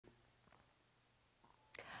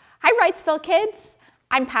Wrightsville kids,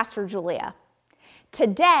 I'm Pastor Julia.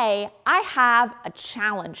 Today, I have a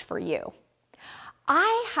challenge for you.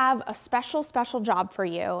 I have a special job for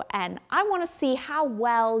you, and I want to see how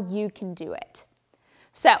well you can do it.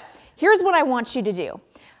 So, here's what I want you to do.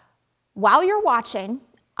 While you're watching,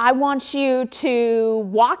 I want you to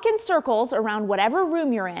walk in circles around whatever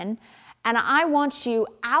room you're in, and I want you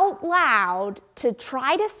out loud to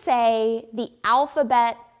try to say the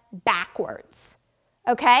alphabet backwards.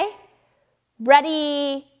 Okay?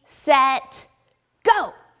 Ready, set,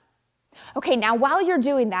 go! Okay, now while you're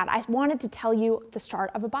doing that, I wanted to tell you the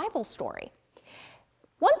start of a Bible story.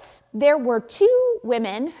 Once there were two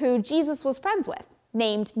women who Jesus was friends with,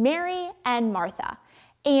 named Mary and Martha.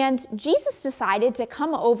 And Jesus decided to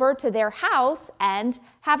come over to their house and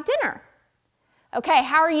have dinner. Okay,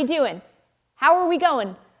 how are you doing? How are we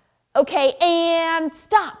going? Okay, and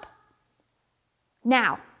stop.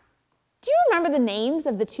 Now, do you remember the names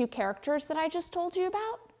of the two characters that I just told you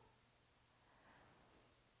about?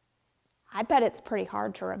 I bet it's pretty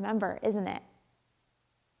hard to remember, isn't it?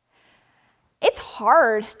 It's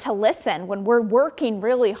hard to listen when we're working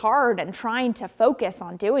really hard and trying to focus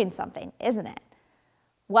on doing something, isn't it?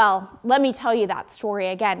 Well, let me tell you that story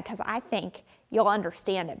again because I think you'll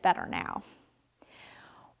understand it better now.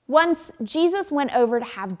 Once, Jesus went over to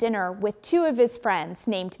have dinner with two of his friends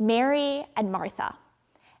named Mary and Martha.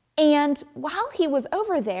 And while he was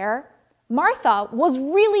over there, Martha was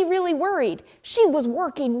really worried. She was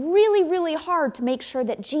working really hard to make sure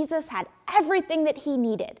that Jesus had everything that he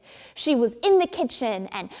needed. She was in the kitchen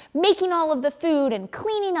and making all of the food and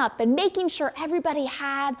cleaning up and making sure everybody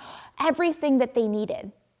had everything that they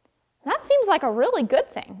needed. That seems like a really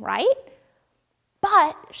good thing, right?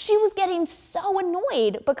 But she was getting so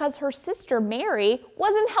annoyed because her sister Mary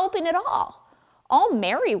wasn't helping at all. All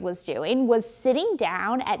Mary was doing was sitting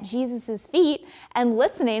down at Jesus' feet and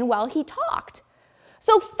listening while he talked.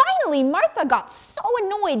 So finally, Martha got so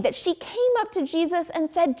annoyed that she came up to Jesus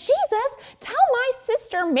and said, "Jesus, tell my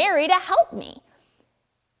sister Mary to help me."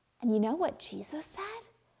 And you know what Jesus said?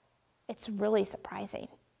 It's really surprising.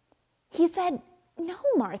 He said, "No,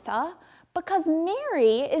 Martha, because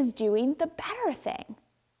Mary is doing the better thing."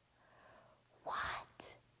 What?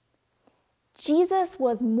 Jesus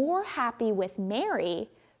was more happy with Mary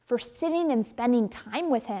for sitting and spending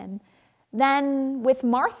time with him than with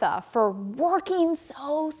Martha for working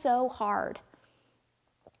so hard.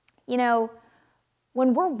 You know,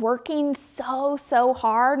 when we're working so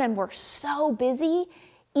hard and we're so busy,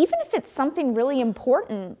 even if it's something really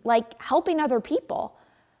important like helping other people,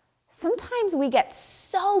 sometimes we get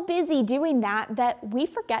so busy doing that we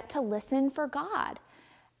forget to listen for God.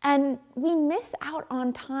 And we miss out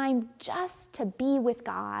on time just to be with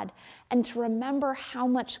God and to remember how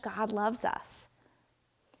much God loves us.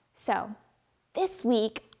 So, this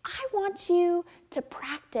week, I want you to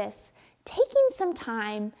practice taking some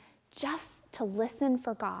time just to listen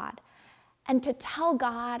for God and to tell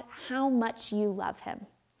God how much you love him,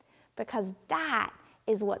 because that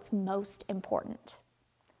is what's most important.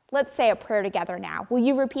 Let's say a prayer together now. Will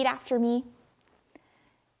you repeat after me?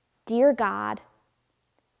 Dear God,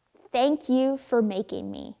 thank you for making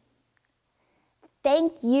me.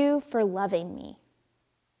 Thank you for loving me.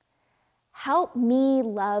 Help me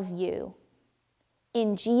love you.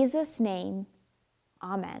 In Jesus' name,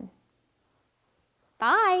 amen.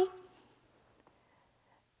 Bye.